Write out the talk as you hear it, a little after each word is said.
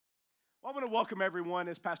Well, I want to welcome everyone.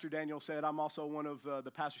 As Pastor Daniel said, I'm also one of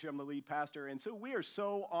the pastors here. I'm the lead pastor. And so we are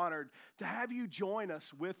so honored to have you join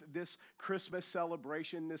us with this Christmas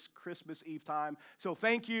celebration, this Christmas Eve time. So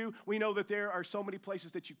thank you. We know that there are so many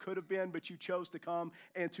places that you could have been, but you chose to come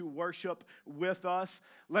and to worship with us.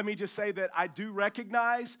 Let me just say that I do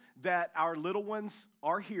recognize that our little ones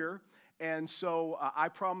are here. And so I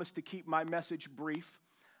promise to keep my message brief.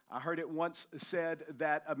 I heard it once said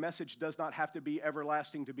that a message does not have to be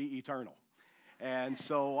everlasting to be eternal. And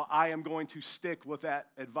so I am going to stick with that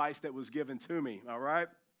advice that was given to me, all right?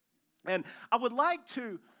 And I would like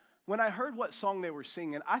to, when I heard what song they were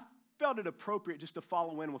singing, I felt it appropriate just to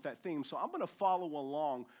follow in with that theme. So I'm going to follow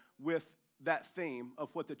along with that theme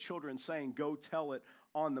of what the children saying, "Go tell it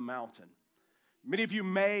on the mountain." Many of you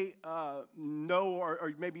may know,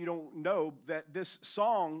 or maybe you don't know, that this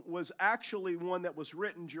song was actually one that was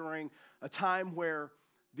written during a time where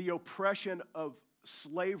the oppression of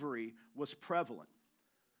slavery was prevalent.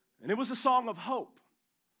 And it was a song of hope.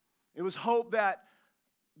 It was hope that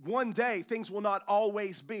one day things will not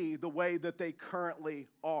always be the way that they currently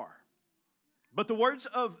are. But the words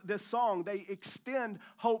of this song, they extend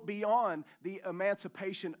hope beyond the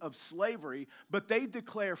emancipation of slavery, but they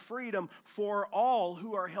declare freedom for all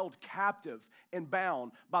who are held captive and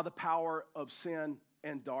bound by the power of sin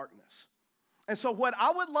and darkness. And so what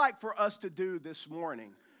I would like for us to do this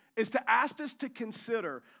morning is to ask us to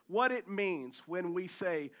consider what it means when we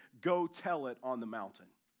say, "Go tell it on the mountain."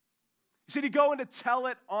 You see, to go and to tell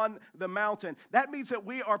it on the mountain, that means that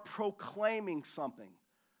we are proclaiming something.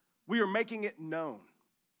 We are making it known.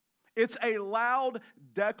 It's a loud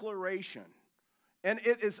declaration, and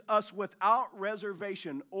it is us without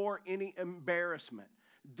reservation or any embarrassment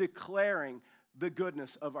declaring the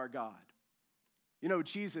goodness of our God. You know,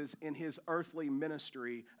 Jesus in his earthly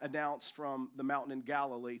ministry announced from the mountain in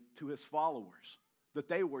Galilee to his followers that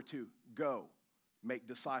they were to go make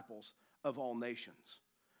disciples of all nations.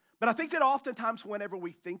 But I think that oftentimes whenever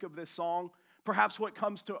we think of this song, perhaps what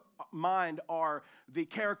comes to mind are the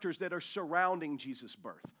characters that are surrounding Jesus'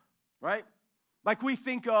 birth, right? Like we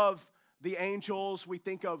think of the angels, we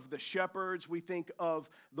think of the shepherds, we think of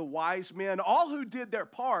the wise men, all who did their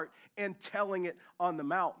part in telling it on the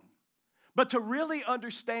mountain. But to really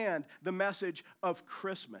understand the message of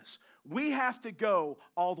Christmas, we have to go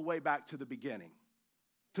all the way back to the beginning,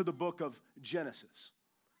 to the book of Genesis,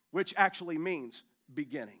 which actually means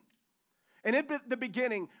beginning. And in the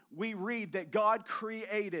beginning, we read that God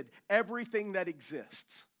created everything that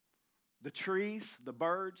exists. The trees, the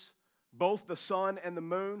birds, both the sun and the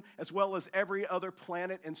moon, as well as every other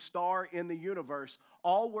planet and star in the universe,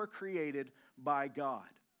 all were created by God.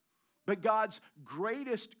 But God's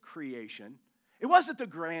greatest creation, it wasn't the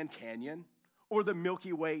Grand Canyon or the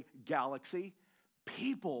Milky Way galaxy.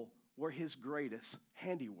 People were his greatest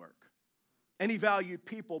handiwork. And he valued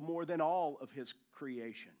people more than all of his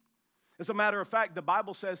creation. As a matter of fact, the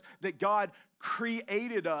Bible says that God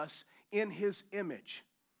created us in his image,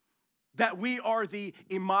 that we are the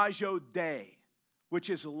imago Dei,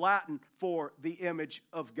 which is Latin for the image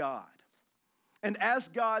of God. And as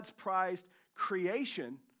God's prized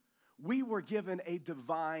creation, we were given a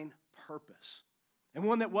divine purpose, and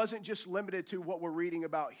one that wasn't just limited to what we're reading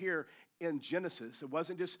about here in Genesis. It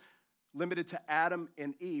wasn't just limited to Adam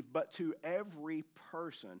and Eve, but to every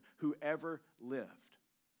person who ever lived.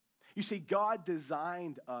 You see, God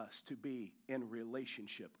designed us to be in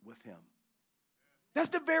relationship with him. That's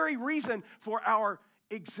the very reason for our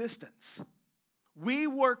existence. We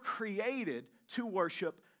were created to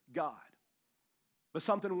worship God. But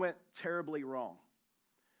something went terribly wrong.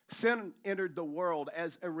 Sin entered the world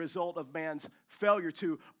as a result of man's failure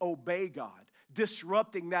to obey God,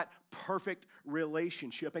 disrupting that perfect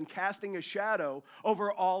relationship and casting a shadow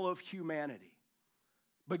over all of humanity.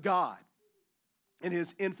 But God, in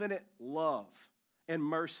his infinite love and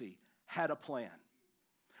mercy, had a plan.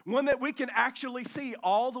 One that we can actually see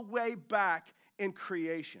all the way back in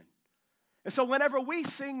creation. And so whenever we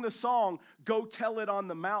sing the song, "Go Tell It on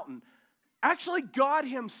the Mountain," actually God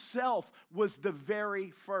himself was the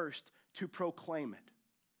very first to proclaim it.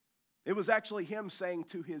 It was actually him saying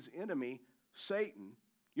to his enemy, Satan,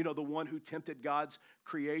 you know, the one who tempted God's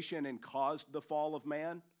creation and caused the fall of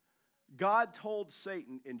man. God told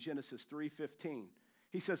Satan in Genesis 3:15,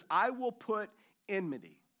 he says, "I will put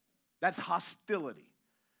enmity," that's hostility.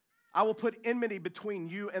 "I will put enmity between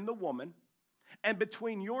you and the woman, and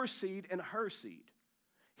between your seed and her seed.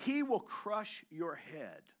 He will crush your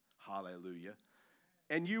head," hallelujah,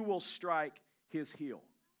 "and you will strike his heel."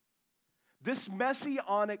 This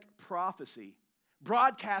messianic prophecy,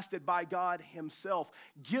 broadcasted by God himself,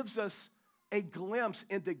 gives us a glimpse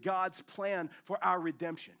into God's plan for our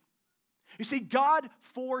redemption. You see, God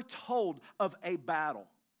foretold of a battle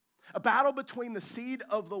between the seed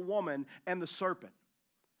of the woman and the serpent.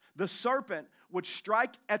 The serpent would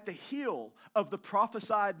strike at the heel of the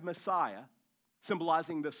prophesied Messiah,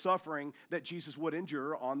 symbolizing the suffering that Jesus would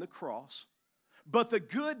endure on the cross. But the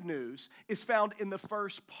good news is found in the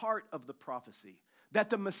first part of the prophecy, that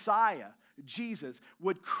the Messiah, Jesus,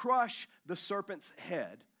 would crush the serpent's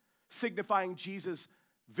head, signifying Jesus'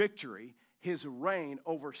 victory, his reign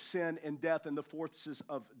over sin and death and the forces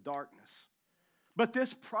of darkness. But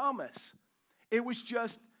this promise, it was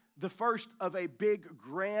just the first of a big,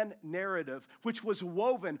 grand narrative which was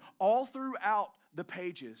woven all throughout the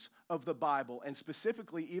pages of the Bible, and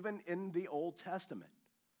specifically even in the Old Testament.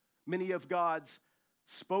 Many of God's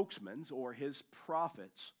spokesmen, or his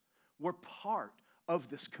prophets, were part of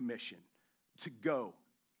this commission to go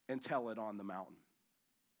and tell it on the mountain.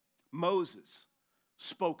 Moses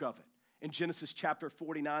spoke of it in Genesis chapter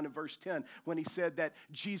 49 and verse 10 when he said that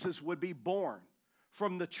Jesus would be born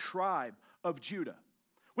from the tribe of Judah.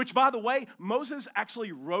 Which, by the way, Moses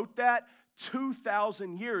actually wrote that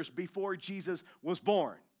 2,000 years before Jesus was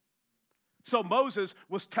born. So Moses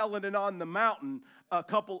was telling it on the mountain a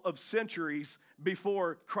couple of centuries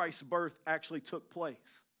before Christ's birth actually took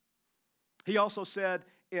place. He also said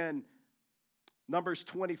in Numbers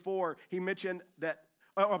 24, he mentioned that,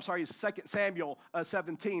 it's 2 Samuel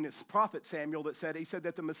 17, it's prophet Samuel that said, he said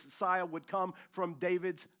that the Messiah would come from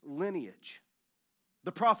David's lineage.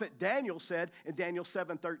 The prophet Daniel said in Daniel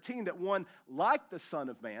 7:13 that one like the Son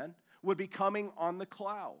of Man would be coming on the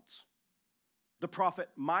clouds. The prophet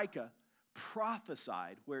Micah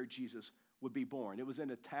prophesied where Jesus would be born. It was in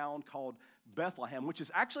a town called Bethlehem, which is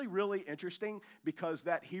actually really interesting because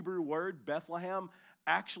that Hebrew word, Bethlehem,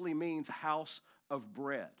 actually means house of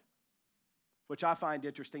bread, which I find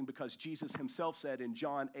interesting because Jesus himself said in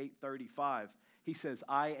John 8:35, he says,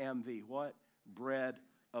 I am the what? Bread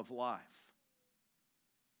of life.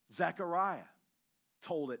 Zechariah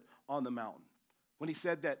told it on the mountain when he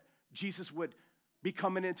said that Jesus would be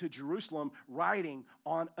coming into Jerusalem riding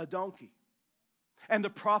on a donkey. And the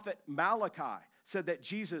prophet Malachi said that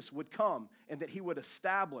Jesus would come and that he would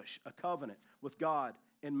establish a covenant with God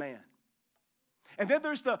and man. And then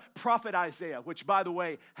there's the prophet Isaiah, which, by the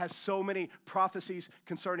way, has so many prophecies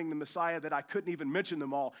concerning the Messiah that I couldn't even mention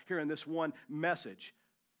them all here in this one message.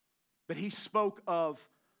 But he spoke of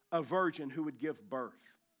a virgin who would give birth.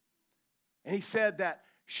 And he said that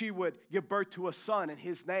she would give birth to a son, and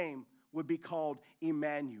his name would be called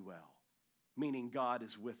Emmanuel, meaning God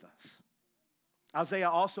is with us. Isaiah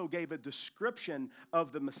also gave a description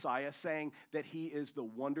of the Messiah, saying that he is the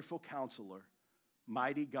wonderful counselor,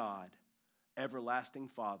 mighty God, everlasting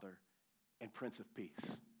Father, and Prince of Peace.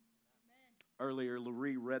 Amen. Earlier,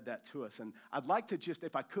 Larry read that to us, and I'd like to just,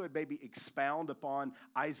 if I could, maybe expound upon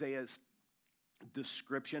Isaiah's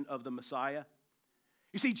description of the Messiah.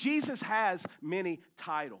 You see, Jesus has many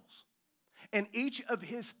titles, and each of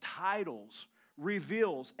his titles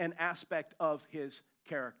reveals an aspect of his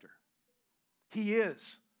character. He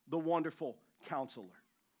is the wonderful counselor,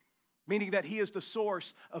 meaning that he is the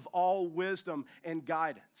source of all wisdom and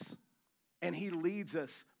guidance, and he leads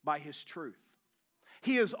us by his truth.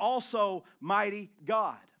 He is also mighty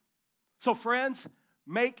God. So friends,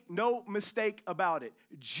 make no mistake about it.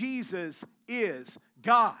 Jesus is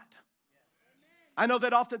God. I know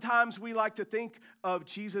that oftentimes we like to think of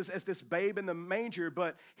Jesus as this babe in the manger,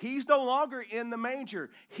 but he's no longer in the manger.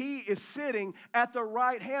 He is sitting at the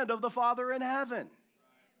right hand of the Father in heaven.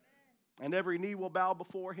 And every knee will bow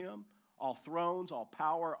before him. All thrones, all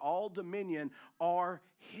power, all dominion are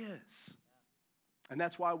his. And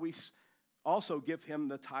that's why we also give him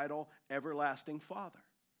the title Everlasting Father.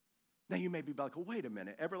 Now you may be like, oh, wait a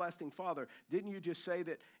minute, Everlasting Father, didn't you just say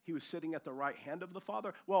that he was sitting at the right hand of the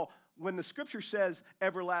Father? Well, when the scripture says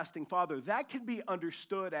Everlasting Father, that can be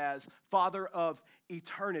understood as Father of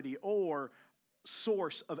eternity or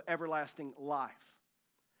source of everlasting life.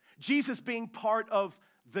 Jesus being part of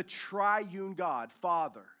the triune God,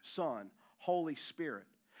 Father, Son, Holy Spirit,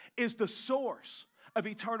 is the source of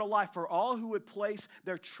eternal life for all who would place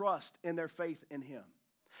their trust and their faith in him.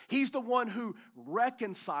 He's the one who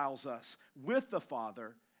reconciles us with the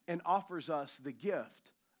Father and offers us the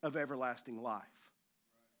gift of everlasting life.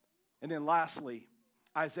 And then lastly,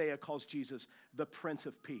 Isaiah calls Jesus the Prince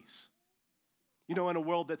of Peace. You know, in a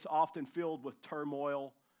world that's often filled with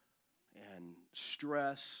turmoil and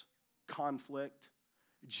stress, conflict,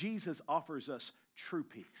 Jesus offers us true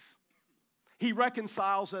peace. He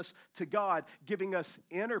reconciles us to God, giving us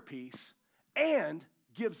inner peace and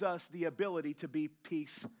gives us the ability to be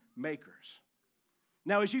peacemakers.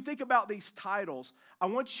 Now, as you think about these titles, I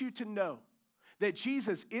want you to know that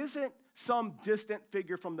Jesus isn't some distant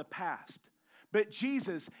figure from the past, but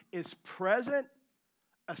Jesus is present,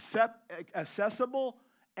 accessible,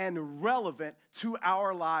 and relevant to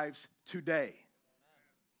our lives today.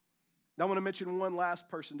 Now, I want to mention one last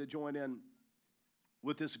person to join in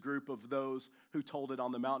with this group of those who told it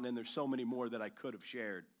on the mountain, and there's so many more that I could have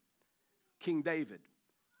shared. King David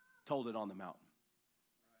told it on the mountain.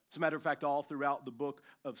 As a matter of fact, all throughout the book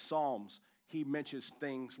of Psalms, he mentions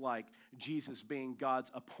things like Jesus being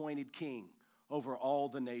God's appointed king over all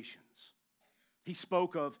the nations. He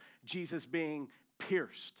spoke of Jesus being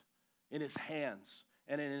pierced in his hands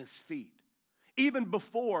and in his feet, even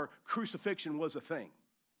before crucifixion was a thing.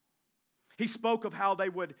 He spoke of how they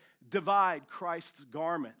would divide Christ's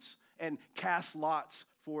garments and cast lots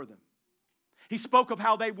for them. He spoke of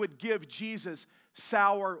how they would give Jesus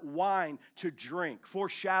sour wine to drink,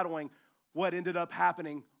 foreshadowing what ended up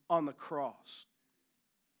happening on the cross.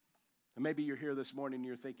 And maybe you're here this morning and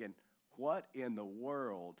you're thinking, what in the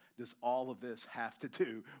world does all of this have to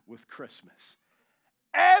do with Christmas?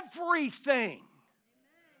 Everything.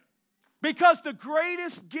 Because the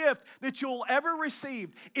greatest gift that you'll ever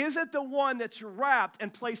receive isn't the one that's wrapped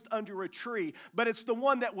and placed under a tree, but it's the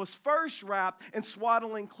one that was first wrapped in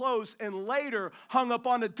swaddling clothes and later hung up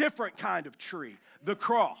on a different kind of tree, the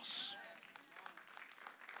cross.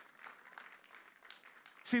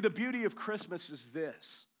 See, the beauty of Christmas is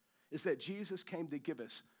this, is that Jesus came to give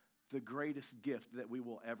us the greatest gift that we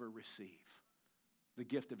will ever receive, the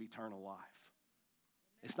gift of eternal life.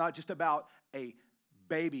 It's not just about a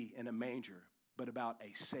baby in a manger, but about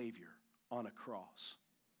a Savior on a cross.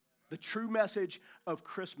 The true message of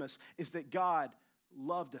Christmas is that God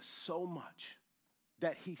loved us so much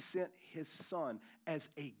that he sent his Son as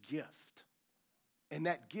a gift. And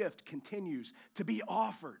that gift continues to be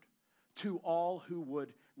offered to all who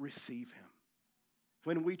would receive him.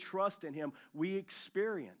 When we trust in him, we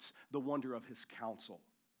experience the wonder of his counsel,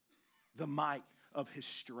 the might of his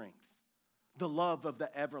strength, the love of the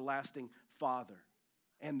everlasting Father,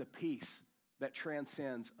 and the peace that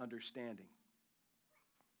transcends understanding.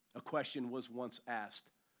 A question was once asked,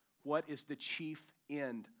 what is the chief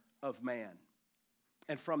end of man?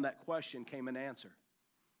 And from that question came an answer.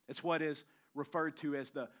 It's what is referred to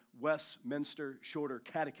as the Westminster Shorter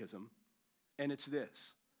Catechism, and it's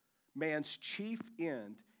this: man's chief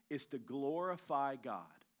end is to glorify God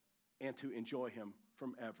and to enjoy him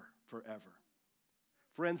forever.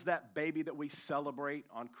 Friends, that baby that we celebrate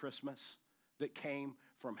on Christmas, that came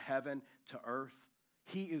from heaven to earth,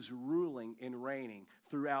 he is ruling and reigning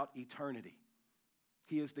throughout eternity.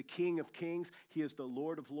 He is the King of Kings. He is the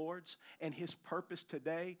Lord of Lords. And his purpose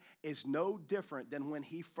today is no different than when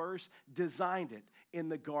he first designed it in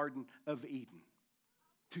the Garden of Eden,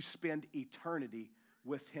 to spend eternity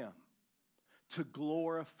with him, to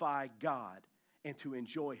glorify God and to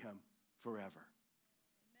enjoy him forever.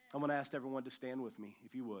 Amen. I'm going to ask everyone to stand with me,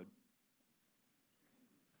 if you would.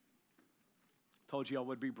 Told you I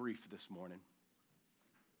would be brief this morning.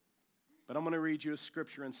 But I'm going to read you a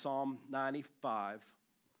scripture in Psalm 95,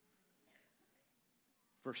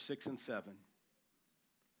 verse 6 and 7.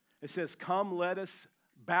 It says, "Come, let us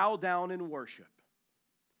bow down and worship.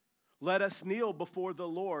 Let us kneel before the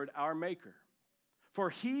Lord our Maker. For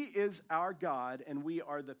he is our God, and we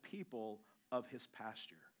are the people of his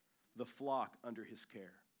pasture, the flock under his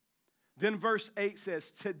care." Then verse 8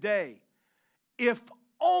 says, "Today, if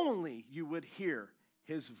only you would hear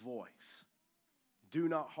his voice. Do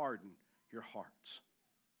not harden your hearts."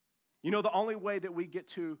 You know, the only way that we get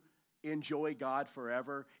to enjoy God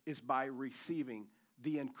forever is by receiving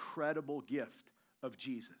the incredible gift of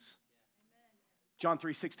Jesus. John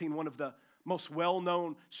 3:16, one of the most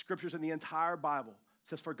well-known scriptures in the entire Bible,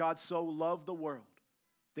 says, "For God so loved the world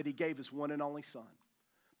that he gave his one and only Son,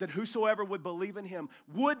 that whosoever would believe in him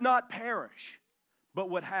would not perish,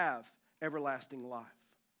 but would have everlasting life."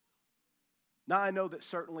 Now, I know that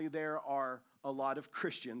certainly there are a lot of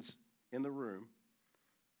Christians in the room,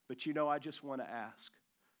 but you know, I just want to ask,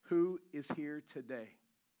 who is here today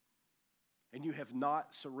and you have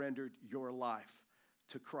not surrendered your life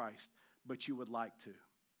to Christ, but you would like to?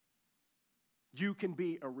 You can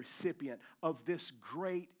be a recipient of this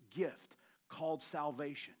great gift called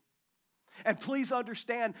salvation. And please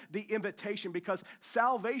understand the invitation, because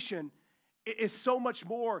salvation is so much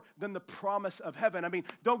more than the promise of heaven. I mean,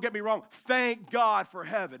 don't get me wrong. Thank God for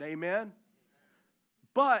heaven. Amen?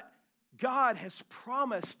 But God has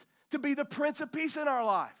promised to be the Prince of Peace in our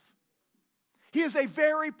life. He is a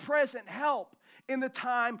very present help in the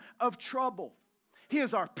time of trouble. He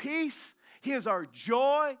is our peace. He is our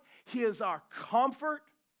joy. He is our comfort.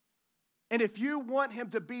 And if you want him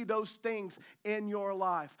to be those things in your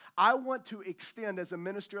life, I want to extend as a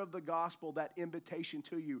minister of the gospel that invitation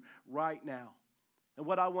to you right now. And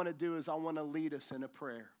what I want to do is I want to lead us in a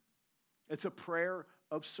prayer. It's a prayer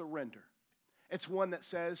of surrender. It's one that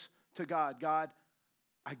says to God, God,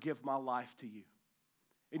 I give my life to you.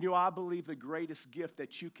 And I believe the greatest gift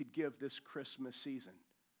that you could give this Christmas season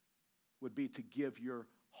would be to give your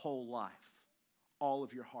whole life, all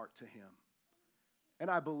of your heart to him. And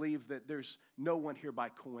I believe that there's no one here by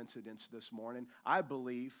coincidence this morning. I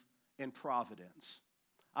believe in providence.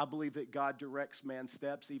 I believe that God directs man's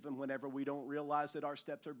steps even whenever we don't realize that our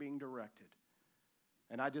steps are being directed.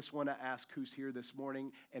 And I just want to ask who's here this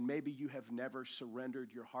morning, and maybe you have never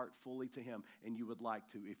surrendered your heart fully to him and you would like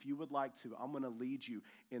to. If you would like to, I'm going to lead you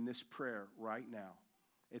in this prayer right now.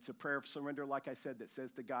 It's a prayer of surrender, like I said, that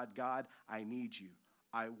says to God, God, I need you.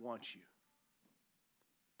 I want you.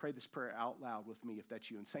 Pray this prayer out loud with me if that's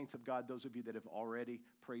you. And saints of God, those of you that have already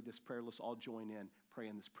prayed this prayer, let's all join in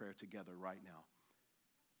praying this prayer together right now.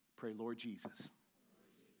 Pray, Lord Jesus,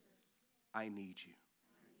 I need you.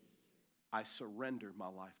 I surrender my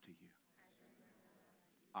life to you.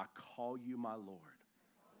 I call you my Lord.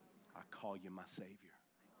 I call you my Savior.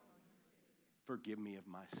 Forgive me of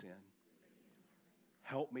my sin.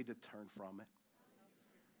 Help me to turn from it.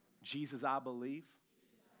 Jesus, I believe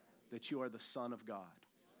that you are the Son of God,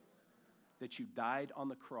 that you died on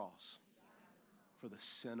the cross for the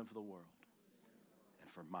sin of the world and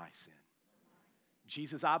for my sin.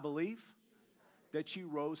 Jesus, I believe that you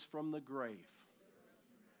rose from the grave,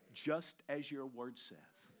 just as your word says.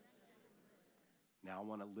 Now I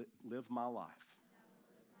want to live my life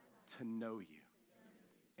to know you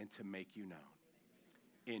and to make you known.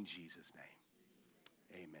 In Jesus'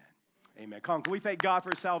 name, amen. Amen. Come on, can we thank God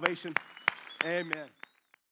for his salvation? Amen.